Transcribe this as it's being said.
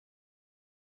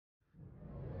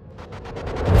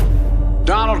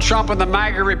Donald Trump and the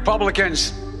MAGA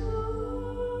Republicans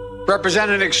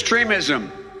represent an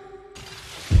extremism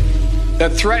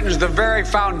that threatens the very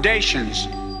foundations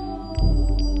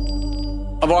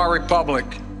of our republic.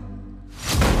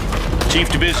 Chief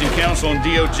Division Counsel and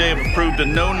DOJ have approved a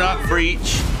no-knock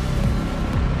breach.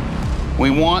 We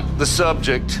want the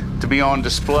subject to be on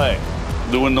display,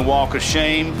 doing the walk of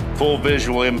shame, full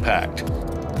visual impact.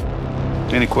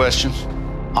 Any questions?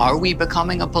 Are we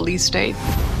becoming a police state?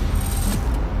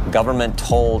 Government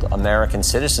told American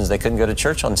citizens they couldn't go to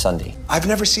church on Sunday. I've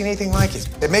never seen anything like it.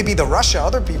 It may be the Russia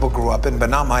other people grew up in, but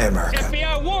not my America.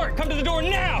 FBI warrant, come to the door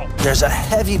now! There's a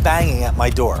heavy banging at my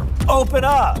door. Open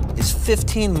up! It's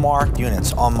 15 marked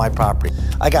units on my property.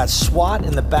 I got SWAT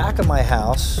in the back of my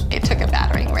house. They took a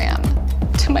battering ram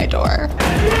to my door.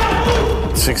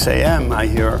 6 a.m., I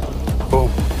hear boom,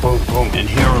 boom, boom, and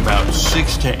hear about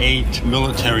 6 to 8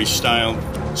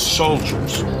 military-style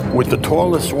soldiers, with the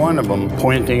tallest one of them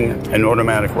pointing an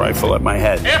automatic rifle at my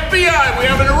head. FBI, we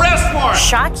have an arrest warrant!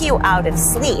 Shock you out of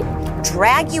sleep,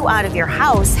 drag you out of your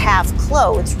house half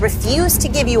clothed, refuse to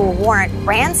give you a warrant,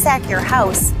 ransack your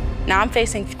house. Now I'm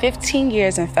facing 15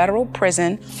 years in federal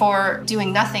prison for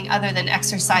doing nothing other than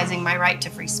exercising my right to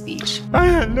free speech. I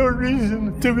had no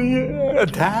reason to be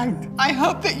attacked. I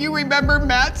hope that you remember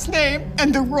Matt's name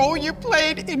and the role you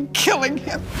played in killing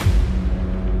him.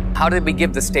 How did we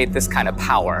give the state this kind of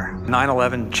power?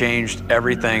 9/11 changed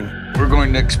everything. We're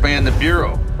going to expand the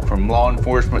Bureau from law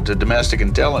enforcement to domestic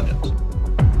intelligence.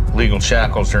 Legal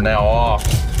shackles are now off.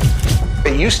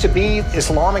 It used to be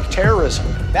Islamic terrorism.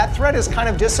 That threat is kind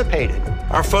of dissipated.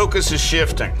 Our focus is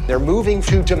shifting. They're moving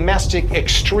to domestic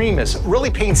extremism. It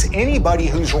really paints anybody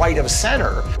who's right of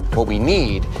center. What we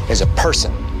need is a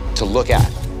person to look at,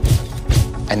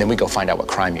 and then we go find out what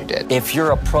crime you did. If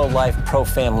you're a pro-life,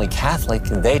 pro-family Catholic,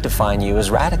 they define you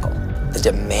as radical. The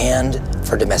demand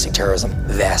for domestic terrorism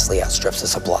vastly outstrips the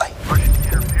supply.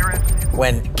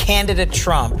 When candidate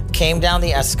Trump came down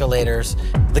the escalators,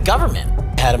 the government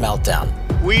had a meltdown.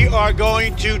 We are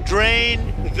going to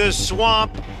drain the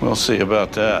swamp. We'll see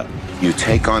about that. You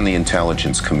take on the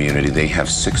intelligence community, they have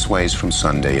 6 ways from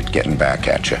Sunday at getting back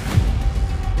at you.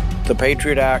 The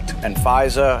Patriot Act and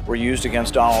FISA were used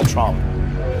against Donald Trump.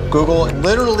 Google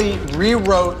literally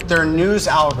rewrote their news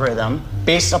algorithm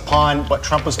based upon what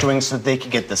Trump was doing so that they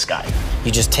could get this guy.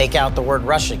 You just take out the word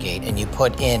Russiagate and you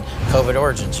put in COVID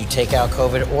origins. You take out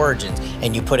COVID origins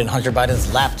and you put in Hunter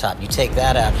Biden's laptop. You take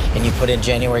that out and you put in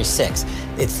January 6th.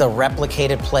 It's the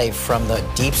replicated play from the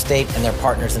deep state and their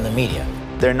partners in the media.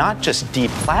 They're not just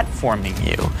deplatforming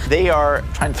you, they are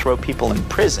trying to throw people in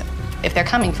prison. If they're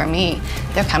coming for me,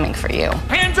 they're coming for you.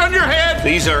 Hands on your head!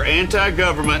 These are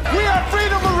anti-government. We have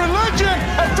freedom of religion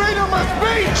and freedom of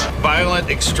speech!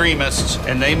 Violent extremists,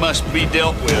 and they must be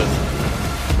dealt with.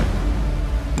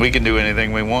 We can do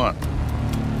anything we want.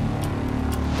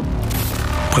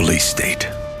 Police state.